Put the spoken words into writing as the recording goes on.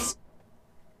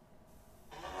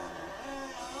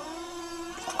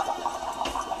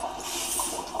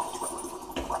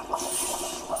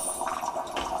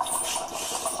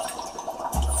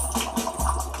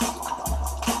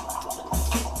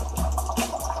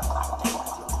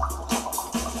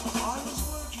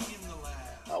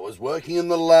working in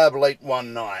the lab late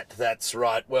one night. That's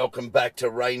right, welcome back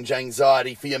to Range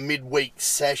Anxiety for your midweek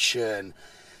session.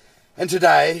 And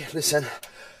today, listen,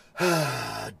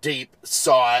 deep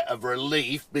sigh of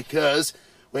relief because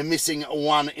we're missing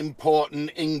one important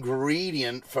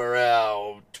ingredient for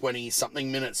our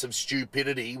 20-something minutes of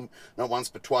stupidity, not once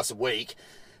but twice a week,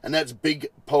 and that's Big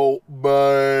Paul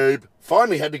Babe.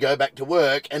 Finally had to go back to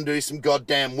work and do some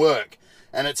goddamn work.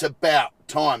 And it's about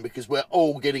time because we're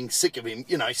all getting sick of him,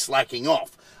 slacking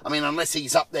off. I mean, unless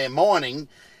he's up there mining,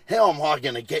 how am I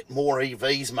going to get more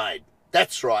EVs made?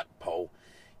 That's right, Paul.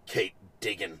 Keep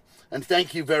digging. And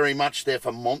thank you very much there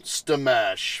for Monster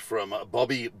Mash from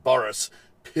Bobby Boris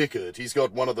Pickett. He's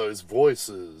got one of those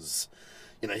voices.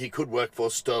 He could work for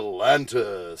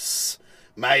Stellantis.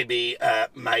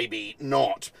 Maybe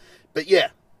not. But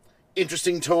yeah,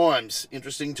 interesting times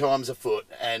afoot.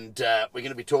 And we're going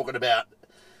to be talking about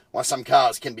why some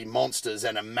cars can be monsters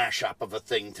and a mash-up of a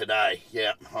thing today.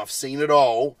 Yeah, I've seen it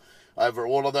all over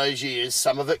all of those years.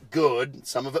 Some of it good,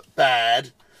 some of it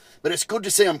bad. But it's good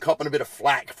to see I'm copping a bit of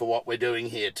flack for what we're doing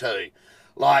here too.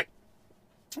 Like,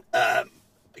 a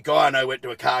guy I know went to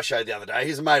a car show the other day.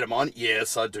 He's a mate of mine.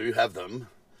 Yes, I do have them.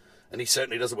 And he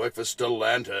certainly doesn't work for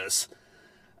Stellantis.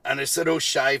 And this little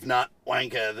shave nut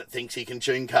wanker that thinks he can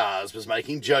tune cars was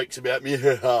making jokes about me.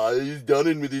 He's done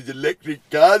in with his electric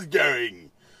cars going.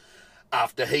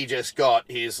 After he just got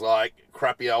his,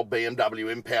 crappy old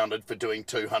BMW impounded for doing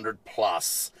 200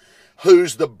 plus.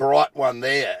 Who's the bright one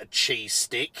there? A cheese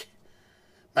stick?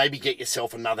 Maybe get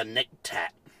yourself another neck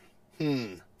tat.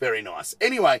 Very nice.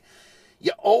 Anyway,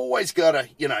 you always got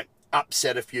to,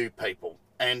 upset a few people.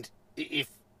 And if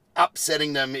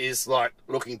upsetting them is like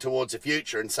looking towards the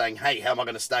future and saying, hey, how am I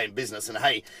going to stay in business? And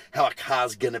hey, how a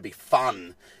car's going to be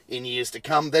fun in years to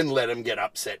come, then let them get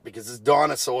upset, because there's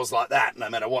dinosaurs like that, no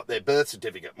matter what their birth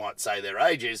certificate might say their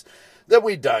age is, that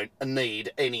we don't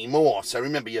need anymore. So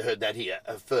remember, you heard that here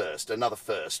first, another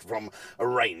first from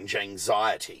Range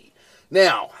Anxiety.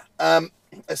 Now,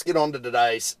 let's get on to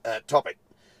today's topic.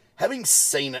 Having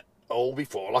seen it all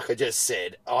before, like I just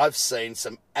said, I've seen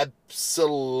some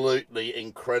absolutely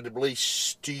incredibly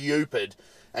stupid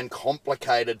and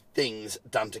complicated things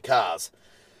done to cars.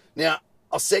 Now,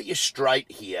 I'll set you straight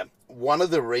here. One of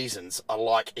the reasons I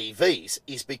like EVs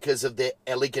is because of their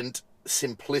elegant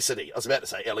simplicity. I was about to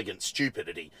say elegant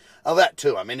stupidity. Oh, that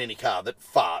too. I mean, any car that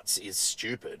farts is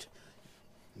stupid.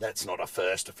 That's not a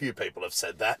first. A few people have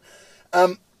said that.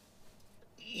 I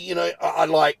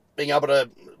like being able to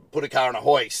put a car on a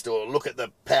hoist or look at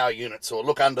the power units or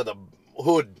look under the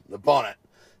hood, the bonnet,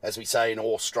 as we say in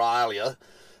Australia,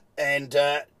 and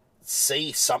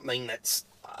see something that's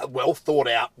well thought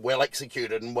out, well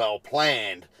executed and well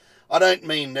planned. I don't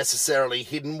mean necessarily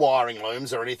hidden wiring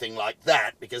looms or anything like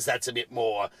that, because that's a bit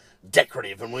more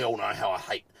decorative, and we all know how I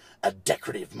hate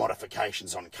decorative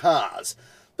modifications on cars.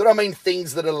 But I mean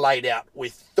things that are laid out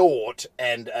with thought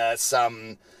and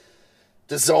some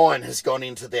design has gone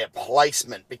into their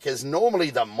placement, because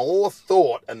normally the more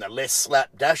thought and the less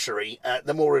slapdashery,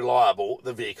 the more reliable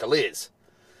the vehicle is.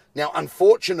 Now,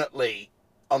 unfortunately,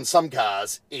 on some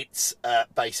cars, it's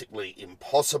basically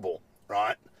impossible,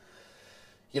 right?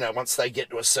 Once they get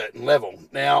to a certain level.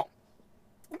 Now,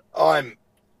 I'm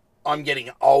getting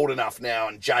old enough now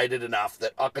and jaded enough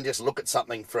that I can just look at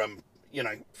something from,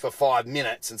 for 5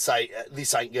 minutes and say,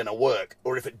 this ain't going to work.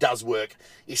 Or if it does work,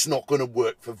 it's not going to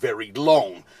work for very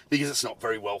long because it's not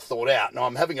very well thought out. Now,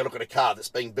 I'm having a look at a car that's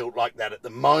being built like that at the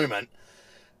moment,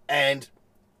 and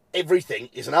everything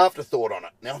is an afterthought on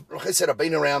it. Now, like I said, I've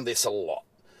been around this a lot.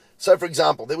 So, for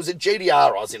example, there was a GTR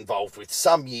I was involved with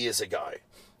some years ago.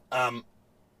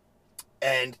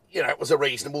 And, it was a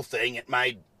reasonable thing. It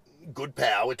made good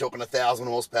power. We're talking 1,000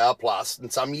 horsepower plus.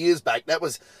 And some years back, that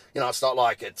was, it's not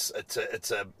like it's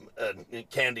a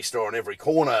candy store on every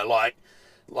corner like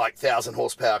 1,000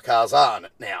 horsepower cars are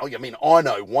now. I mean, I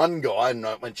know one guy, I'm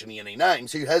not mentioning any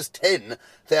names, who has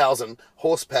 10,000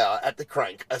 horsepower at the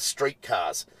crank as street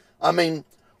cars. I mean,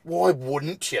 why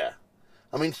wouldn't you?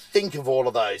 I mean, think of all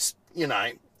of those,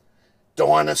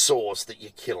 dinosaurs that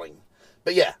you're killing.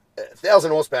 But yeah,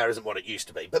 1,000 horsepower isn't what it used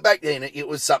to be. But back then, it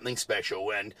was something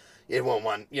special, and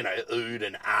everyone, oohed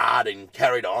and ahed and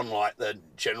carried on like the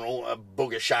general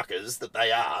booger shuckers that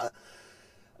they are.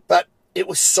 But it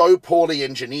was so poorly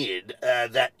engineered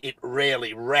that it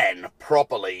rarely ran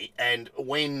properly, and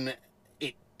when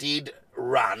it did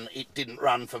run, it didn't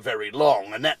run for very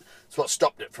long, and that's what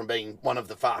stopped it from being one of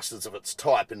the fastest of its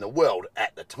type in the world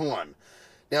at the time.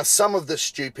 Now, some of the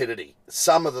stupidity,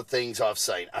 some of the things I've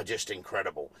seen are just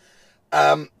incredible.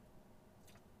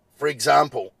 For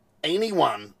example,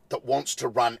 anyone that wants to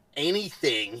run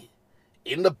anything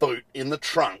in the boot, in the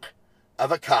trunk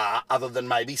of a car, other than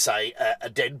maybe, say, a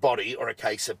dead body or a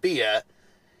case of beer,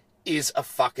 is a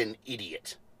fucking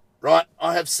idiot, right?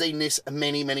 I have seen this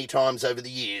many, many times over the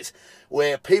years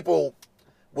where people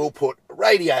will put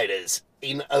radiators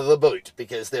in the boot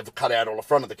because they've cut out all the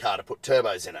front of the car to put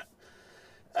turbos in it.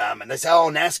 And they say,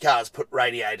 oh, NASCAR's put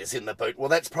radiators in the boot. Well,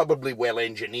 that's probably well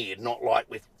engineered, not like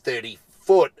with 30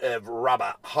 foot of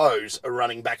rubber hose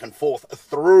running back and forth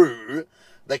through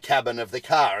the cabin of the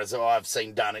car, as I've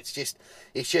seen done. It's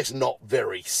just not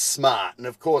very smart. And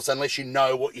of course, unless you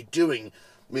know what you're doing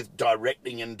with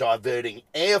directing and diverting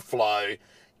airflow,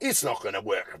 it's not going to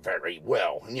work very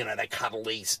well. And, you know, they cut all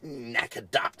these knacker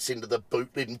ducts into the boot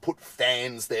lid and put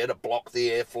fans there to block the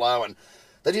airflow, and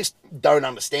they just don't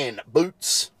understand that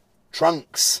boots,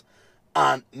 trunks,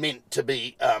 aren't meant to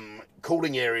be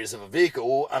cooling areas of a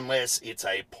vehicle unless it's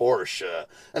a Porsche.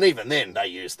 And even then, they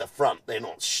use the front. They're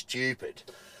not stupid.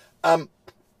 The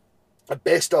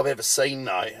best I've ever seen,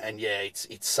 though, and yeah, it's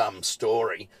some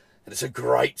story, and it's a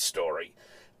great story,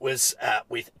 was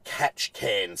with catch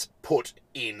cans put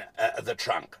in the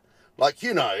trunk. Like,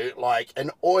 you know, like an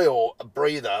oil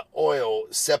breather, oil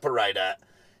separator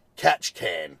catch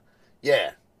can.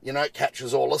 Yeah, you know, it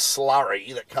catches all the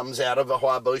slurry that comes out of a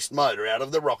high boost motor, out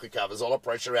of the rocker covers, all the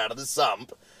pressure out of the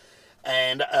sump,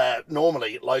 and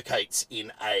normally it locates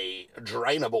in a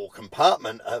drainable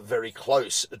compartment very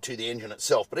close to the engine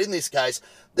itself. But in this case,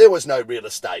 there was no real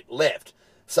estate left.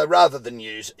 So rather than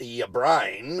use your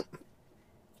brain,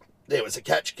 there was a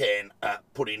catch can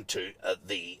put into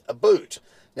the boot.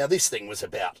 Now, this thing was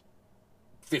about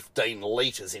 15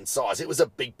 litres in size. It was a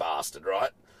big bastard,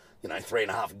 right? You know,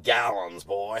 3.5 gallons,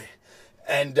 boy.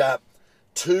 And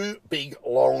two big,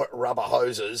 long rubber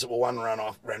hoses. Well, one ran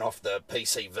off the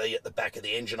PCV at the back of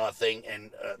the engine, I think,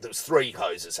 and there was 3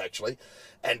 hoses, actually,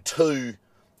 and 2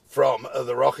 from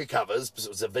the rocker covers, because it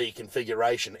was a V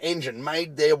configuration engine,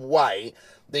 made their way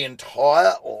the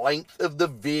entire length of the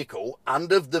vehicle,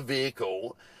 under the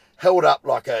vehicle, held up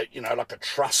like a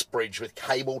truss bridge with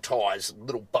cable ties,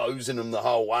 little bows in them the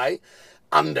whole way,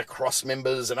 under cross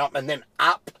members and up, and then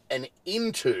up and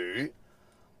into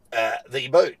the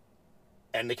boot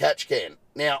and the catch can.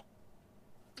 Now,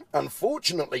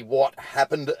 unfortunately, what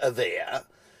happened there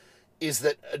is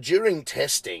that during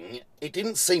testing, it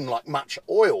didn't seem like much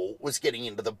oil was getting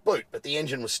into the boot, but the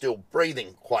engine was still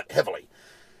breathing quite heavily.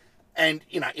 And,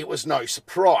 you know, it was no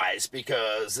surprise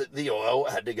because the oil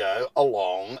had to go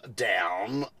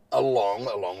longly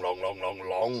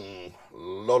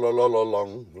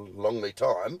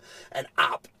time, and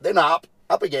up, then up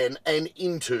again, and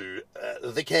into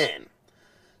the can.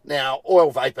 Now,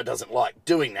 oil vapour doesn't like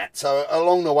doing that, so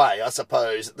along the way, I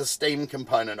suppose, the steam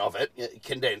component of it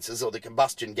condenses, or the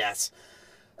combustion gas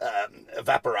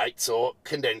evaporates or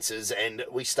condenses, and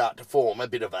we start to form a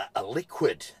bit of a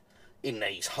liquid in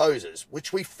these hoses,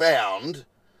 which we found,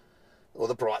 or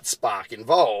the bright spark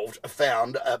involved,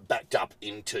 found backed up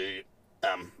into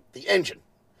the engine.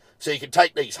 So you could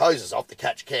take these hoses off, the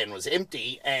catch can was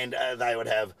empty, and they would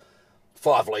have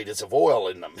 5 litres of oil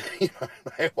in them. You know,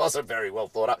 it wasn't very well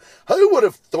thought up. Who would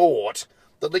have thought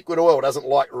that liquid oil doesn't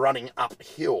like running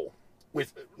uphill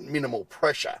with minimal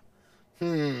pressure?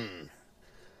 Some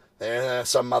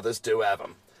mothers do have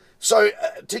them. So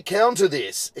to counter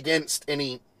this against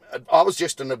any... I was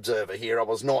just an observer here. I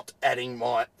was not adding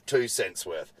my 2 cents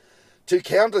worth. To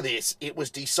counter this, it was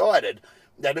decided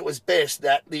that it was best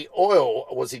that the oil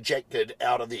was ejected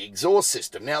out of the exhaust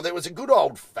system. Now, there was a good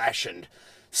old-fashioned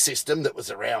system that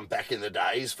was around back in the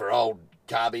days for old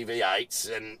carby V8s,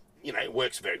 and, you know, it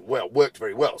worked very well.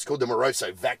 It's called the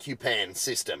Moroso Vacupan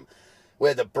system,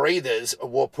 where the breathers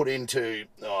were put into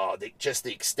just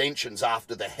the extensions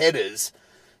after the headers,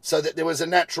 so that there was a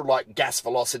natural, like, gas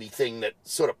velocity thing that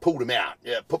sort of pulled them out.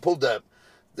 Yeah,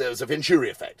 there was a Venturi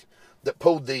effect that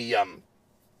pulled the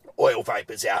oil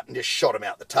vapours out and just shot them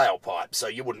out the tailpipe, so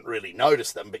you wouldn't really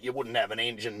notice them, but you wouldn't have an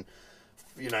engine,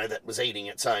 you know, that was eating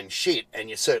its own shit, and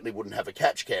you certainly wouldn't have a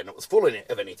catch can that was full of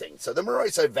anything. So the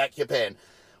Moroso Vacupan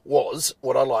was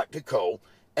what I like to call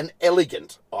an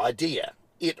elegant idea.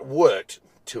 It worked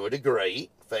to a degree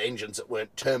for engines that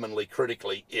weren't terminally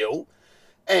critically ill,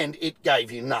 and it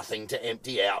gave you nothing to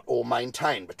empty out or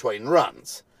maintain between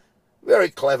runs. Very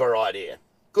clever idea.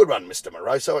 Good one, Mr.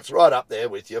 Moroso. It's right up there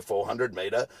with your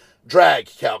 400-metre drag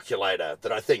calculator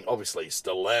that I think, obviously,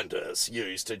 Stellantis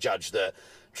used to judge the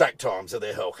track times of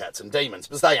their Hellcats and Demons,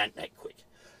 because they ain't that quick.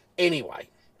 Anyway,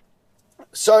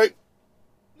 so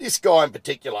this guy in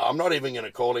particular, I'm not even going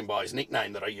to call him by his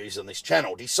nickname that I use on this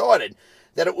channel, decided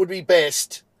that it would be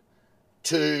best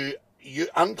to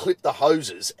unclip the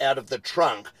hoses out of the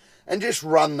trunk and just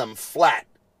run them flat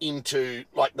into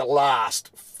like the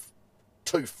last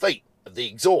 2 feet of the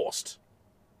exhaust,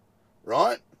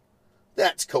 right?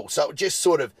 That's cool. So it would just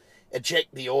sort of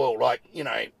eject the oil, like,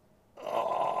 it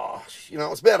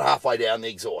was about halfway down the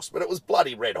exhaust, but it was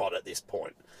bloody red hot at this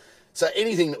point. So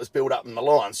anything that was built up in the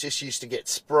lines just used to get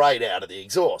sprayed out of the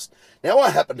exhaust. Now, I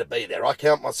happen to be there. I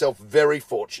count myself very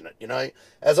fortunate,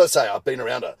 As I say, I've been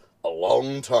around a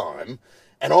long time,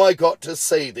 and I got to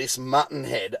see this mutton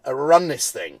head run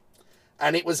this thing.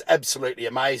 And it was absolutely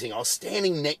amazing. I was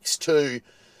standing next to, it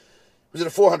was at a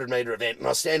 400-metre event, and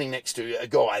I was standing next to a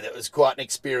guy that was quite an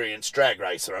experienced drag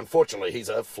racer. Unfortunately, he's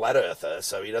a flat earther,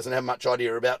 so he doesn't have much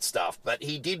idea about stuff, but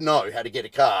he did know how to get a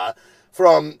car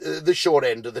from the short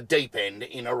end to the deep end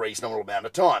in a reasonable amount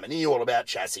of time. And he knew all about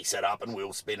chassis setup and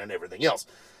wheel spin and everything else.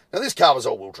 Now, this car was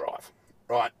all-wheel drive,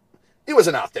 right? It was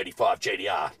an R35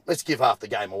 GTR. Let's give half the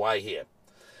game away here.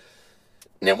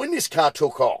 Now, when this car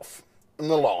took off in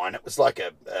the line, it was like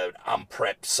a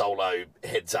unprepped solo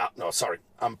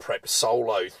unprepped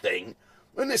solo thing.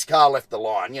 When this car left the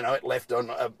line, it left on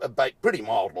a pretty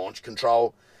mild launch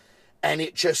control, and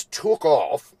it just took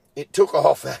off. It took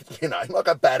off, like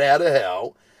a bat out of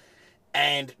hell,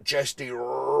 and just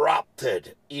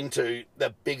erupted into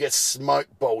the biggest smoke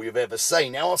ball you've ever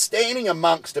seen. Now, I was standing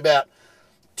amongst about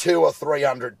 200 or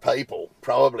 300 people,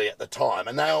 probably at the time,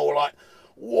 and they all were like,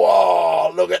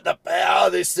 whoa, look at the power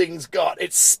this thing's got.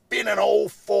 It's spinning all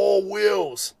 4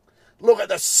 wheels. Look at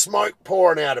the smoke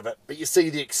pouring out of it. But you see,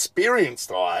 the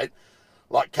experienced eye,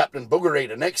 like Captain Booger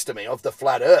Eater next to me of the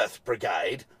Flat Earth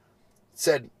Brigade,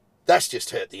 said, that's just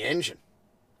hurt the engine.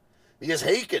 Because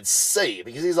he could see,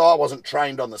 because his eye wasn't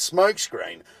trained on the smoke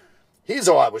screen, his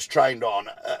eye was trained on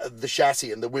the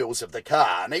chassis and the wheels of the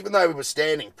car. And even though we were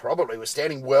standing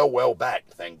well back,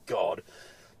 thank God,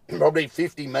 probably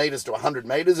 50 metres to 100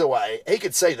 metres away, he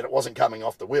could see that it wasn't coming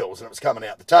off the wheels and it was coming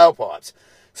out the tailpipes.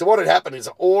 So what had happened is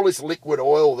all this liquid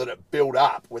oil that had built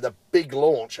up with a big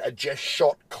launch had just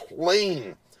shot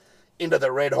clean into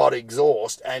the red hot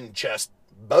exhaust and just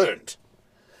burnt.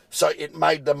 So it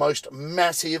made the most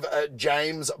massive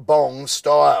James Bond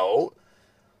style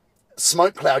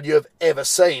smoke cloud you have ever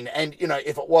seen. And,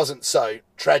 if it wasn't so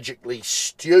tragically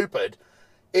stupid,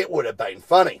 it would have been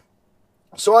funny.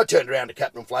 So I turned around to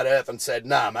Captain Flat Earth and said,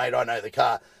 nah, mate, I know the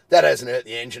car. That hasn't hurt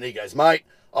the engine. He goes, mate,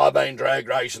 I've been drag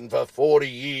racing for 40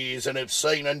 years and have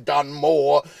seen and done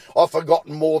more. I've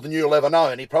forgotten more than you'll ever know.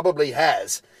 And he probably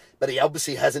has. But he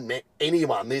obviously hasn't met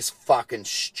anyone this fucking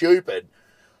stupid.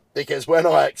 Because when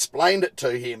I explained it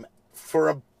to him, for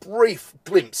a brief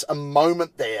glimpse, a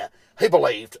moment there, he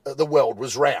believed the world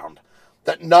was round.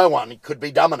 That no one could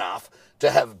be dumb enough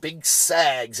to have big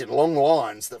sags in long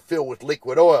lines that fill with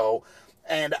liquid oil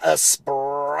and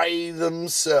spray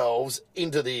themselves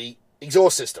into the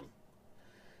exhaust system.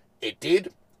 It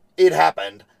did, it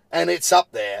happened, and it's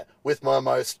up there with my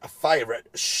most favourite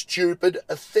stupid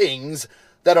things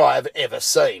that I have ever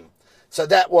seen. So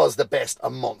that was the best a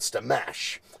Monster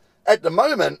Mash. At the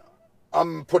moment,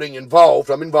 I'm involved,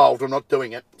 I'm not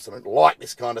doing it, so I don't like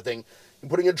this kind of thing. I'm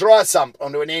putting a dry sump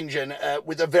onto an engine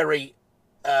with a very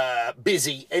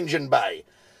busy engine bay.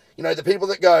 The people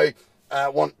that go,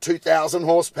 want 2,000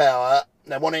 horsepower,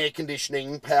 they want air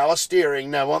conditioning, power steering,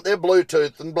 they want their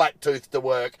Bluetooth and Blacktooth to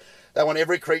work, they want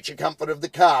every creature comfort of the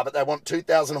car, but they want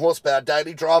 2,000 horsepower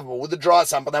daily drivable with a dry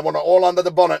sump, and they want it all under the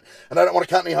bonnet, and they don't want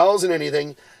to cut any holes in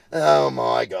anything. Oh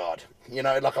my God.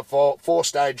 Like a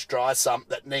four-stage dry sump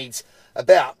that needs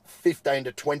about 15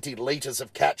 to 20 litres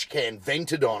of catch can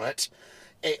vented on it.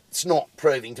 It's not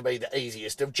proving to be the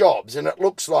easiest of jobs, and it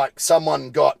looks like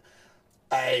someone got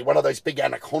one of those big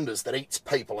anacondas that eats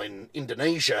people in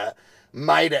Indonesia,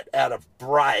 made it out of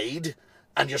braid,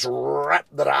 and just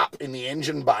wrapped it up in the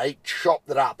engine bay, chopped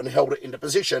it up and held it into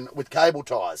position with cable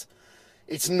ties.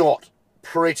 It's not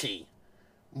pretty.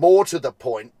 More to the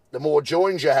point, the more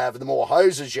joins you have, and the more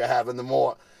hoses you have, and the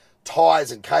more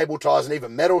ties and cable ties and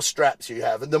even metal straps you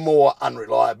have, and the more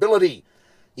unreliability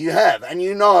you have. And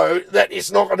that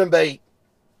it's not going to be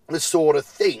the sort of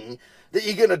thing that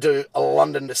you're going to do a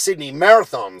London to Sydney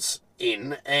marathons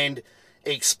in and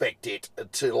expect it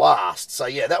to last. So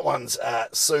yeah, that one's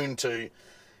soon to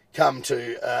come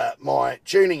to my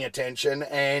tuning attention,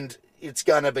 and it's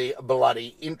going to be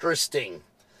bloody interesting.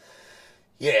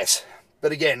 Yes.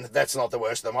 But again, that's not the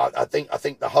worst of them. I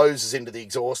think the hoses into the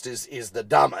exhaust is the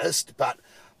dumbest, but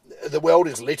the world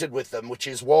is littered with them, which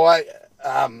is why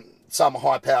some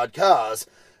high-powered cars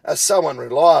are so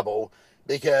unreliable,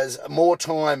 because more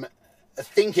time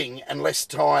thinking and less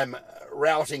time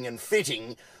routing and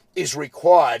fitting is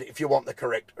required if you want the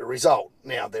correct result.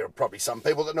 Now, there are probably some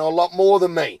people that know a lot more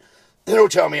than me that'll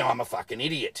tell me I'm a fucking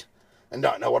idiot. and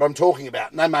don't know what I'm talking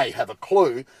about. And they may have a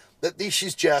clue that this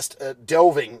is just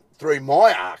delving through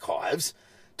my archives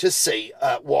to see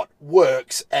what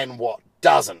works and what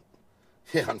doesn't.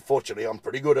 Yeah, unfortunately, I'm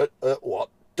pretty good at what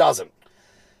doesn't.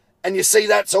 And you see,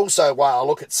 that's also why I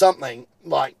look at something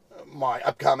like my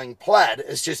upcoming Plaid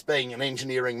as just being an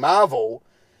engineering marvel,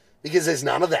 because there's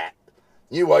none of that.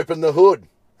 You open the hood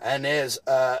and there's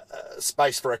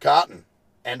space for a carton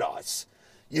and ice.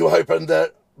 You open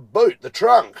the boot, the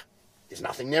trunk. There's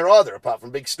nothing there either apart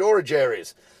from big storage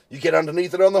areas. You get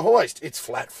underneath it on the hoist. It's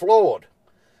flat floored.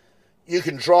 You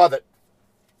can drive it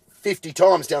 50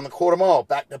 times down the quarter mile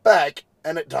back to back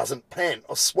and it doesn't pant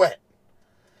or sweat.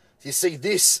 You see,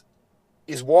 this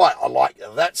is why I like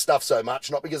that stuff so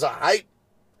much, not because I hate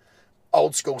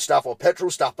old school stuff or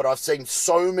petrol stuff, but I've seen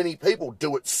so many people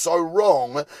do it so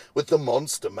wrong with the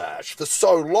Monster Mash for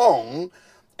so long,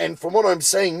 and from what I'm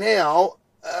seeing now,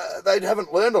 they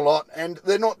haven't learned a lot, and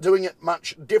they're not doing it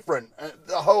much different.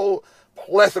 The whole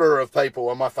plethora of people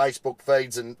on my Facebook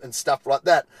feeds and stuff like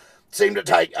that seem to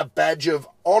take a badge of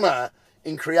honour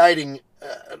in creating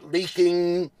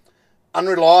leaking,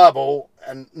 unreliable,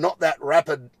 and not that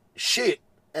rapid shit,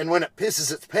 and when it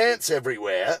pisses its pants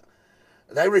everywhere,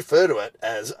 they refer to it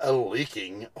as a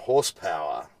leaking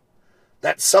horsepower.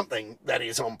 That's something that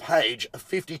is on page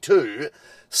 52,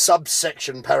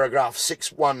 subsection paragraph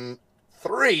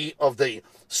 613 of the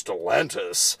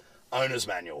Stellantis Owner's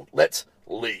Manual. Let's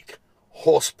leak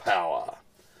horsepower.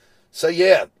 So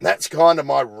yeah, that's kind of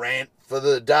my rant for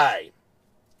the day.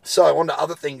 So on to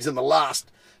other things in the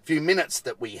last few minutes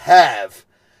that we have.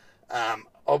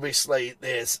 Obviously,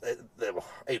 this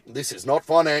is not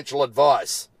financial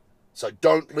advice, so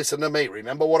don't listen to me.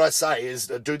 Remember what I say is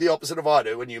do the opposite of I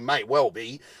do, and you may well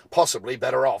be possibly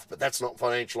better off, but that's not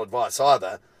financial advice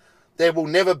either. There will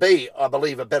never be, I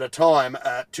believe, a better time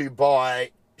to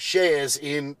buy shares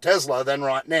in Tesla than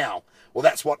right now. Well,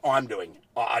 that's what I'm doing.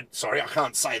 Sorry, I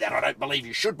can't say that. I don't believe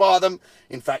you should buy them.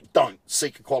 In fact, don't.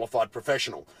 Seek a qualified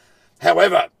professional.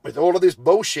 However, with all of this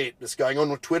bullshit that's going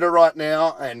on with Twitter right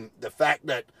now, and the fact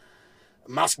that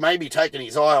Musk may be taking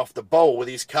his eye off the ball with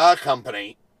his car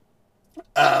company,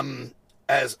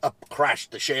 has crashed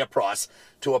the share price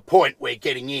to a point where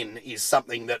getting in is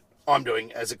something that I'm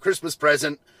doing as a Christmas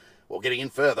present, or getting in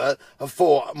further,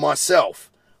 for myself.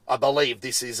 I believe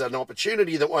this is an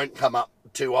opportunity that won't come up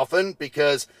too often,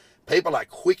 because people are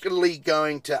quickly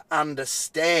going to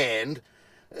understand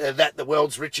that the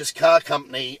world's richest car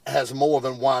company has more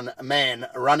than one man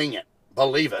running it,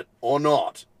 believe it or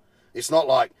not. It's not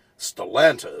like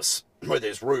Stellantis, where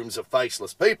there's rooms of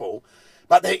faceless people,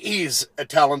 but there is a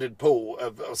talented pool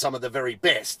of some of the very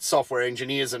best software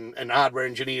engineers and hardware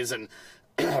engineers and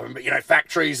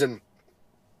factories and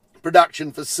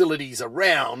production facilities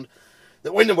around,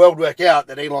 that when the world work out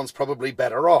that Elon's probably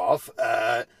better off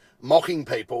mocking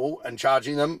people and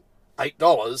charging them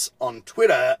 $8 on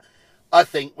Twitter, I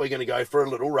think we're going to go for a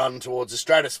little run towards the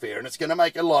stratosphere, and it's going to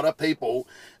make a lot of people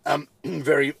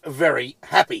very, very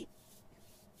happy.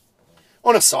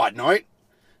 On a side note,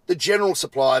 the general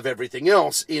supply of everything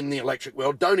else in the electric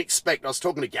world, don't expect, I was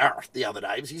talking to Gareth the other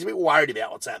day, because he's a bit worried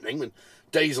about what's happening with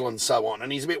diesel and so on,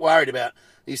 and he's a bit worried about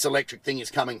this electric thing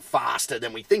is coming faster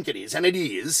than we think it is, and it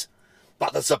is,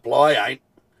 but the supply ain't.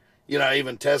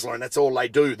 Even Tesla, and that's all they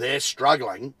do, they're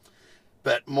struggling.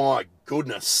 But my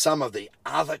goodness, some of the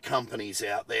other companies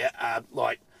out there are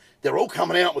they're all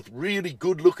coming out with really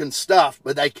good looking stuff,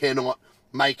 but they cannot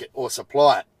make it or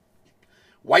supply it.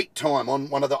 Wait time on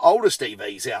one of the oldest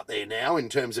EVs out there now, in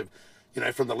terms of,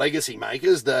 from the legacy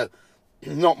makers,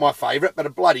 not my favourite, but a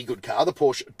bloody good car, the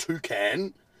Porsche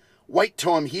Taycan. Wait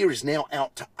time here is now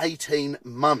out to 18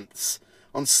 months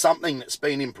on something that's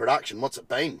been in production. What's it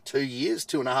been? 2 years,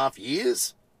 2.5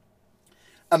 years?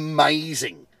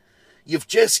 Amazing. You've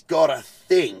just got to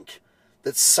think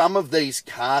that some of these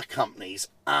car companies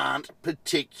aren't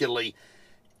particularly,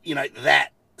 that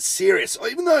serious.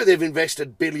 Even though they've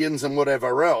invested billions and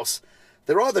whatever else,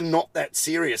 they're either not that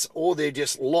serious, or they're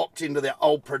just locked into their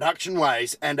old production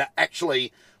ways and are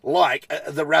actually like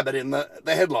the rabbit in the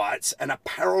headlights and are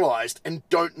paralysed and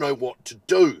don't know what to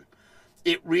do.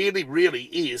 It really, really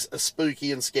is a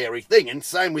spooky and scary thing. And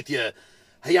same with your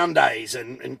Hyundais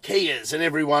and Kias and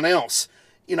everyone else.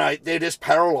 They're just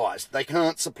paralysed. They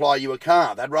can't supply you a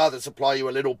car. They'd rather supply you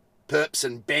a little Perps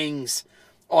and Bangs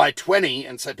i20,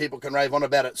 and so people can rave on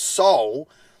about its soul,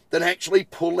 than actually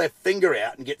pull their finger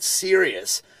out and get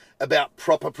serious about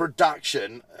proper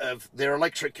production of their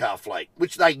electric car fleet,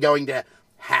 which they're going to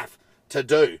have to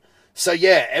do. So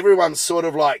yeah, everyone's sort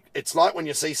of it's like when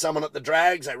you see someone at the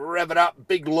drags, they rev it up,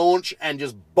 big launch, and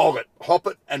just bog it, hop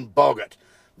it and bog it.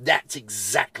 That's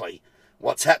exactly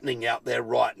what's happening out there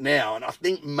right now. And I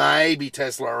think maybe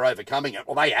Tesla are overcoming it.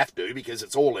 Well, they have to because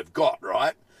it's all they've got,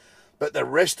 right? But the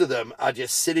rest of them are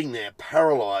just sitting there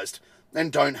paralysed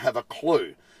and don't have a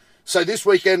clue. So this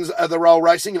weekend's the roll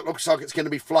racing. It looks like it's going to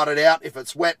be flooded out. If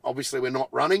it's wet, obviously we're not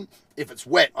running. If it's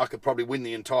wet, I could probably win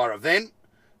the entire event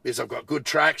because I've got good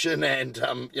traction and,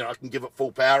 I can give it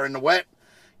full power in the wet.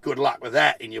 Good luck with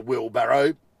that in your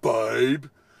wheelbarrow, babe.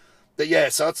 But yeah,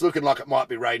 so it's looking like it might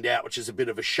be rained out, which is a bit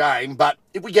of a shame. But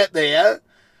if we get there,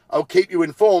 I'll keep you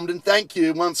informed. And thank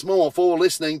you once more for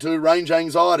listening to Range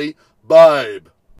Anxiety, babe.